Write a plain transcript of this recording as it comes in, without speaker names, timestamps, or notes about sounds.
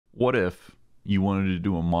What if you wanted to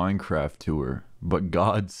do a Minecraft tour, but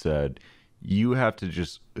God said you have to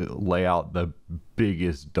just lay out the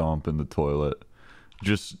biggest dump in the toilet,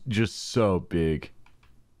 just so big.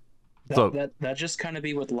 That So that that just kind of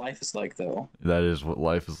be what life is like, though. that is what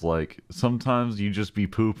life is like. Sometimes you just be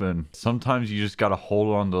pooping. Sometimes you just gotta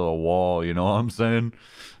hold on to the wall. You know what I'm saying?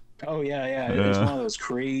 Oh yeah, yeah. It's Yeah, one of those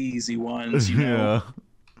crazy ones. yeah.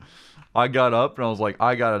 I got up and I was like,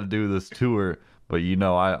 I gotta do this tour. But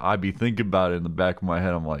I be thinking about it in the back of my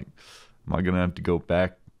head. I'm like, am I gonna have to go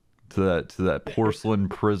back to that porcelain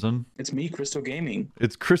prison? It's me, Crystal Gaming.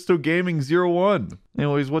 It's Cristo Gaming 01.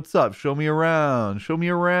 Anyways, what's up? Show me around. Show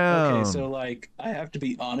me Okay, so around. like, I have to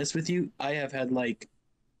be honest with you. I have had like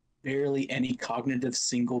barely any cognitive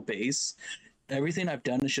single base. Everything I've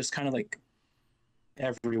done is just kind of like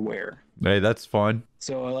everywhere. Hey, that's fun.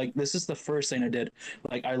 So like, this is the first thing I did.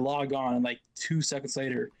 Like, I log on, and like 2 seconds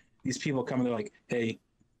later, these people come and they're like, "Hey,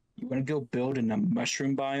 you want to go build in a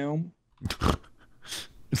mushroom biome?"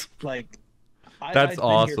 Like, That's I'd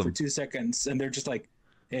been here for awesome. 2 seconds, and they're just like,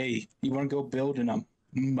 "Hey, you want to go build in a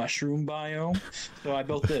mushroom biome?" So I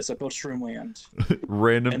built this. I built Shroomland,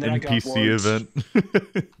 Random and then I got NPC bored.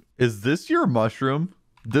 event. Is this your mushroom?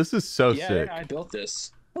 This is so Yeah, I sick. built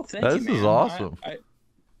this. Oh, thank you, This is man. awesome.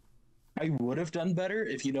 I would have done better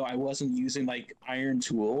if I wasn't using like iron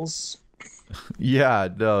tools. Yeah,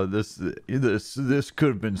 no, this could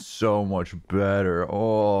have been so much better.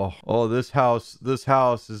 Oh, this house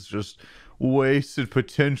is just wasted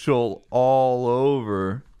potential all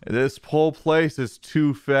over. This whole place is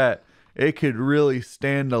too fat. It could really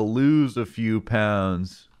stand to lose a few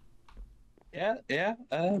pounds. Yeah, yeah,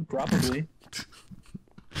 probably.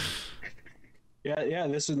 Yeah, yeah.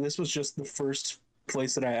 This was just the first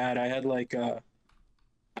place that I had. I had like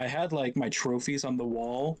my trophies on the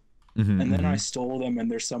wall, Hmm, and then I hmm. stole them, and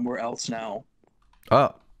they're somewhere else now.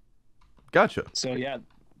 Oh, gotcha. So yeah,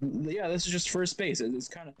 yeah. This is just first base. It's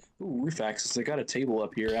kind of roof access. I got a table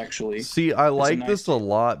up here actually. See, I It's a like nice this a table.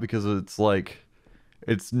 lot because it's like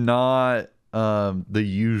it's not the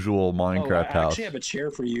usual Oh, I Minecraft actually house. have a chair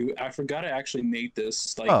for you. I forgot I actually made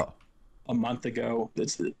this like Oh. a month ago.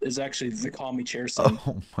 It's actually the Call Me Chair sim.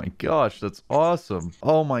 Oh my gosh, that's awesome.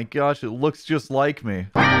 Oh my gosh, it looks just like me.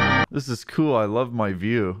 This is cool. I love my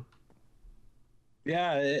view.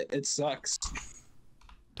 Yeah, it sucks.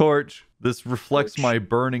 Torch, this reflects Torch. my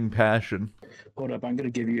burning passion. Hold up, I'm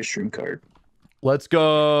gonna give you a shroom card. Let's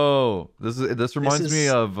go. This This reminds me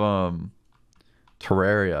is of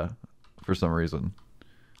Terraria for some reason.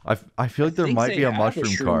 I feel I like there think might they be a have a mushroom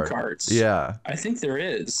shroom card. cards. Yeah. I think there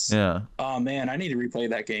is. Yeah. Oh man, I need to replay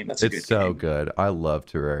that game. That's a It's good so game. good. I love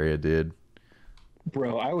Terraria, dude.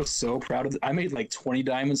 Bro, I was so proud of I made like 20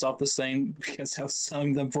 diamonds off this thing because I was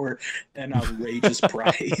selling them for an outrageous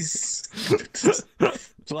price.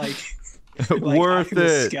 like like I Worth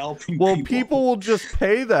was it. scalping Well, people people. will just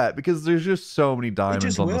pay that because there's just so many They diamonds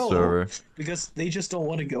just on the will server. because they just don't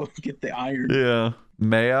want to go get the iron. Yeah.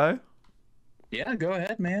 May I? Yeah, go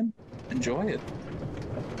ahead, man. Enjoy it.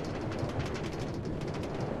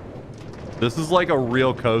 This is like a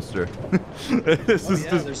real coaster. This Oh is yeah,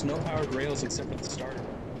 just there's no powered rails except at the start.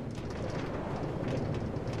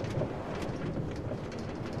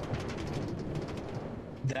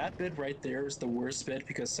 That bit right there is the worst bit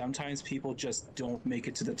because sometimes people just don't make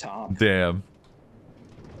it to the top. damn.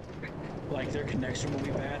 Like their connection will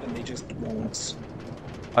be bad and they just won't.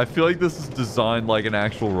 I feel like this is designed like an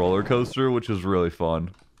actual roller coaster, which is really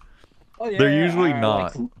fun. Oh They're yeah, usually like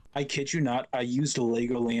not. I kid you not, I used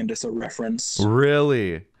Legoland as a reference.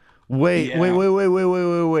 Really? Wait, wait, Yeah. wait, wait, wait, wait,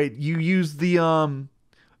 wait, wait. You used the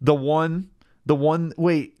one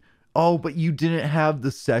wait. Oh, but you didn't have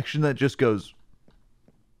the section that just goes.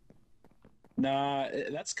 Nah,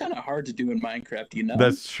 that's kind of hard to do in Minecraft, you know?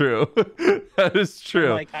 That's true. That is And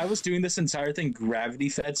true. like I was doing this entire thing gravity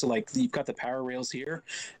fed, so like you've got the power rails here.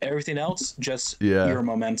 Everything else just Yeah. your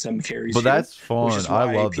momentum carries But you, that's which fun. is I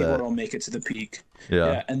why love people that. don't make it to the peak.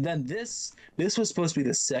 Yeah. Yeah, and then this was supposed to be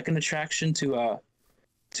the second attraction to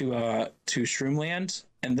Shroomland,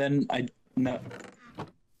 and then no,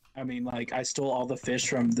 I mean like I stole all the fish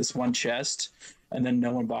from this one chest, and then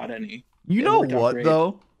no one bought any. You It know worked out what great.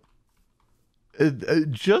 though?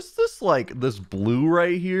 Just this blue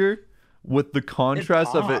right here with the It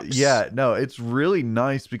contrast of it. pops. Yeah, no, it's really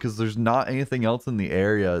nice because there's not anything else in the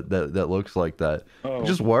area that looks like that. It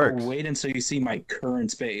just Oh, works. wait until you see my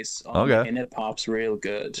current space. Oh Okay. man, it pops real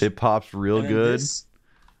good. It pops real And then good.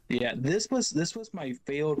 yeah, this was my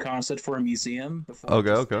failed concept for a museum before I Okay,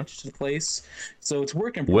 just okay. ditched the place. So it's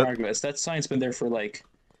work in Whip. progress. That sign's been there for like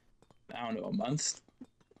I don't know, a month.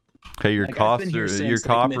 Hey, Like I've been here your since like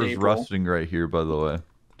copper's mid-April. rusting right here, by the way.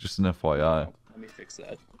 Just an FYI. Oh, let me fix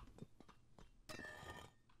that.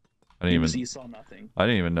 I didn't even. You saw nothing. I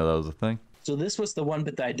didn't even know that was a thing. So this was the one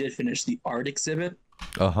bit that I did finish, the art exhibit.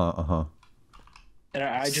 Uh-huh. And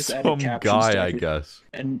I just Some added captions guy, to I guess.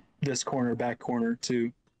 And this corner, back corner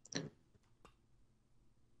too.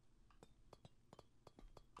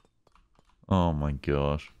 Oh my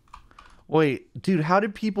gosh. Wait, dude, how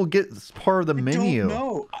did people get this part of the menu? I don't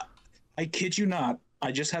know. I kid you not.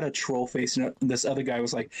 I just had a troll face, and this other guy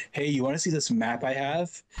was like, "Hey, you want to see this map I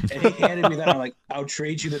have?" And he handed me that. I'm like, "I'll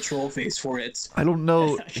trade you the troll face for it." I don't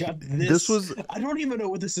know. I got this was. I don't even know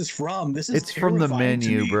what this is from. This is. It's from the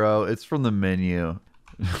menu, bro. It's from the menu.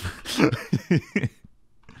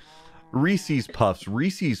 Reese's Puffs.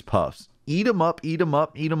 Reese's Puffs. Eat them up. Eat them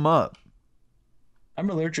up. Eat them up. I'm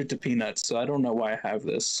allergic to peanuts, so I don't know why I have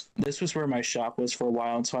this. This was where my shop was for a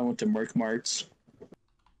while until I went to Merc Marts.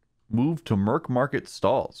 Moved to Merc Market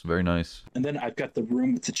stalls. Very nice. And then I've got the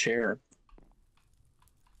room with the chair.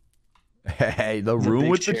 Hey, the room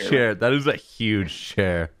with the chair. That is a huge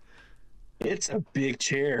chair. It's a big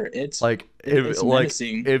chair. It's like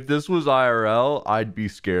if this was IRL, I'd be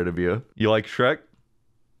scared of you. You like Shrek?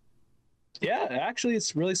 Yeah, actually,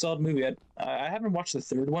 it's a really solid movie. I haven't watched the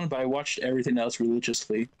third one, but I watched everything else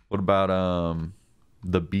religiously. What about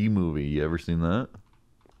the Bee Movie? You ever seen that?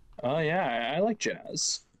 Oh yeah, I like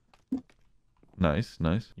jazz. Nice.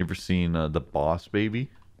 You ever seen The Boss Baby?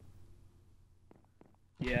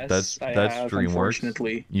 Yes, that's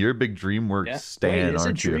DreamWorks. You're a big DreamWorks stan,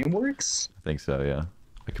 aren't you? DreamWorks? I think so. Yeah,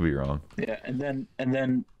 I could be wrong. Yeah, and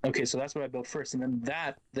then okay, so that's what I built first, and then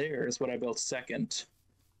that there is what I built second.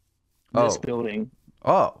 This building.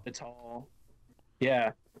 Oh. It's all.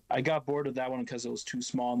 Yeah, I got bored of that one because it was too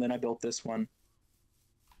small, and then I built this one.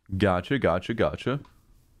 Gotcha.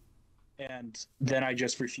 And then I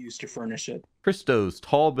just refused to furnish it. Christo's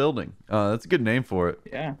Tall Building. That's a good name for it.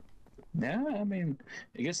 Yeah, I mean,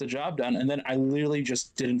 it gets the job done. And then I literally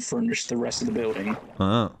just didn't furnish the rest of the building.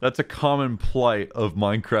 That's a common plight of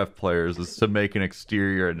Minecraft players, is to make an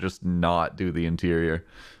exterior and just not do the interior.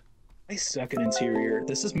 I suck at interior.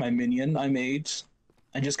 This is my minion I made.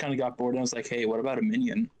 I just kind of got bored and I was like, hey, what about a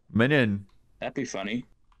minion? Minion. That'd be funny.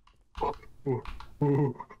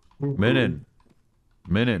 Minion.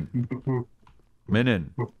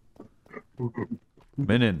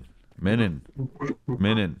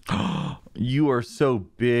 You are so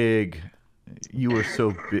big. You are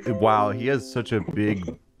so big. Wow, he has such a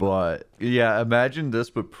big butt. Yeah, imagine this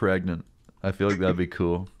but pregnant. I feel like that'd be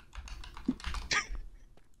cool.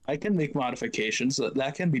 I can make modifications.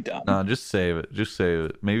 That can be done. Nah, just save it. Just save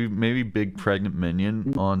it. Maybe big pregnant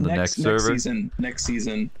minion on the next server. Next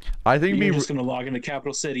season. I think you're just gonna log into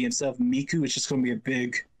Capital City instead of Miku. It's just gonna be a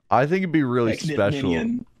big. I think it'd be really special.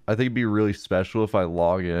 Minion. I think it'd be really special if I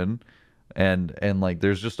log in, and like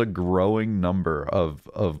there's just a growing number of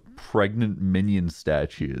pregnant minion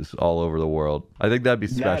statues all over the world. I think that'd be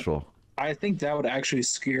special. I think that would actually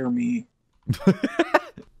scare me.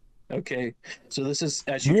 Okay, so this is,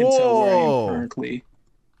 as you can tell, where I am currently.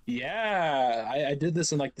 Yeah, I did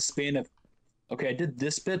this in like the span of. Okay, I did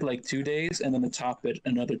this bit like 2 days, and then the top bit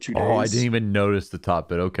another 2 days. Oh, I didn't even notice the top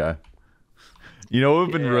bit. Okay. You know what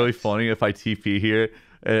would have been really funny if I TP here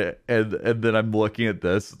and then I'm looking at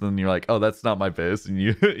this, and then you're like, oh, that's not my base, and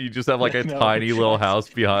you just have like a tiny little house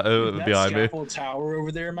behind me. That tower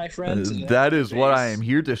over there, my friend. That is what I am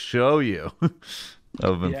here to show you. That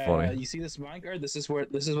would have been funny. You see this minecart? This is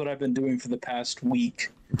what I've been doing for the past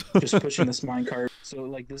week. Just pushing this minecart. So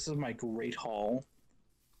like this is my Great Hall.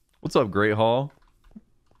 What's up, Great Hall?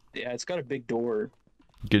 Yeah, it's got a big door.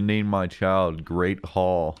 You can name my child Great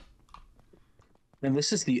Hall. And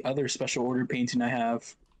this is the other special order painting I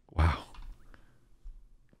have. Wow.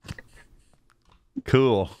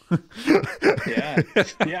 Cool. Yeah.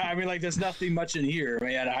 I mean, like, there's nothing much in here,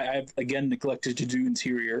 man. I've again neglected to do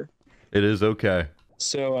interior. It is okay.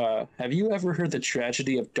 So, have you ever heard the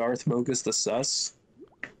tragedy of Darth Mogus the Sus?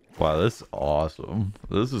 Wow, this is awesome.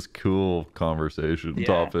 This is cool conversation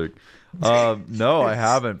topic. No, I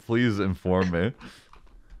haven't. Please inform me.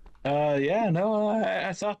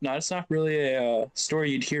 I thought not. It's not really a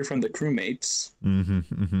story you'd hear from the crewmates.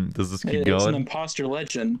 Does this keep going? It's an imposter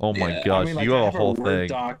legend. Oh my gosh, I mean, like, you have a whole thing.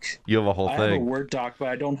 You have a whole thing. I have a Word doc, but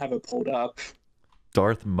I don't have it pulled up.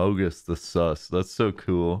 Darth Mogus the Sus. That's so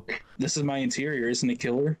cool. This is my interior, isn't it,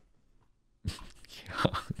 killer?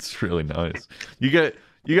 Yeah, it's really nice. You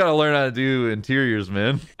gotta learn how to do interiors,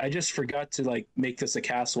 man. I just forgot to like make this a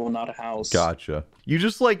castle, not a house. Gotcha. You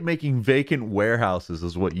just like making vacant warehouses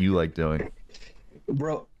is what you like doing.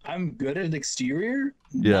 Bro, I'm good at exterior,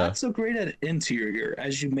 Yeah. not so great at interior,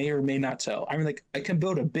 as you may or may not tell. I mean, like I can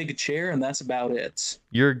build a big chair, and that's about it.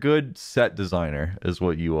 You're a good set designer, is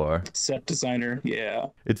what you are. Set designer, yeah.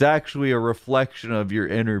 It's actually a reflection of your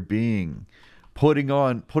inner being, putting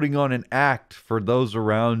on an act for those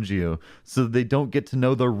around you so that they don't get to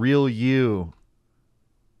know the real you.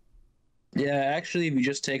 Yeah, actually, if you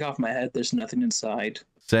just take off my head, there's nothing inside.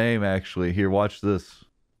 Same, actually. Here, watch this.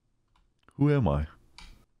 Who am I?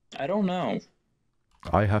 I don't know.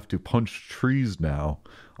 I have to punch trees now.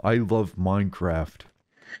 I love Minecraft.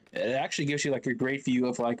 It actually gives you like a great view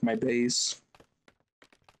of like my base.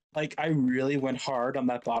 Like I really went hard on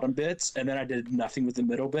that bottom bits, and then I did nothing with the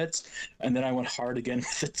middle bits, and then I went hard again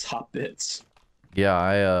with the top bits.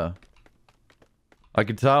 Yeah, I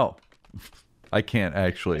can tell. I can't I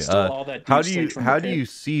actually. stole all that How deep do you slate from the how do pit. you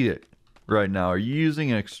see it right now? Are you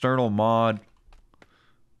using an external mod?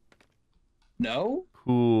 No?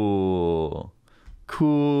 Cool.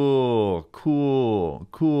 Cool. Cool.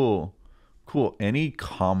 Cool. Cool. Any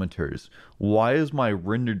commenters? Why is my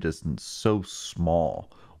render distance so small?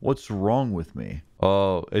 What's wrong with me?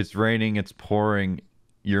 Oh, it's raining, it's pouring.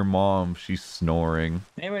 Your mom, she's snoring.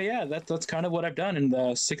 Anyway, yeah, that's kind of what I've done in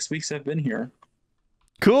the 6 weeks I've been here.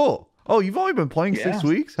 Cool. Oh, you've only been playing Yeah, 6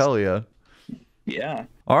 weeks? Hell yeah. yeah,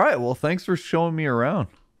 All right. Well, thanks for showing me around.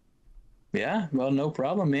 yeah. Well, no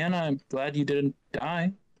problem, man. I'm glad you didn't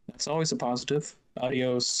die. That's always a positive.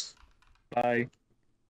 Adios. Bye.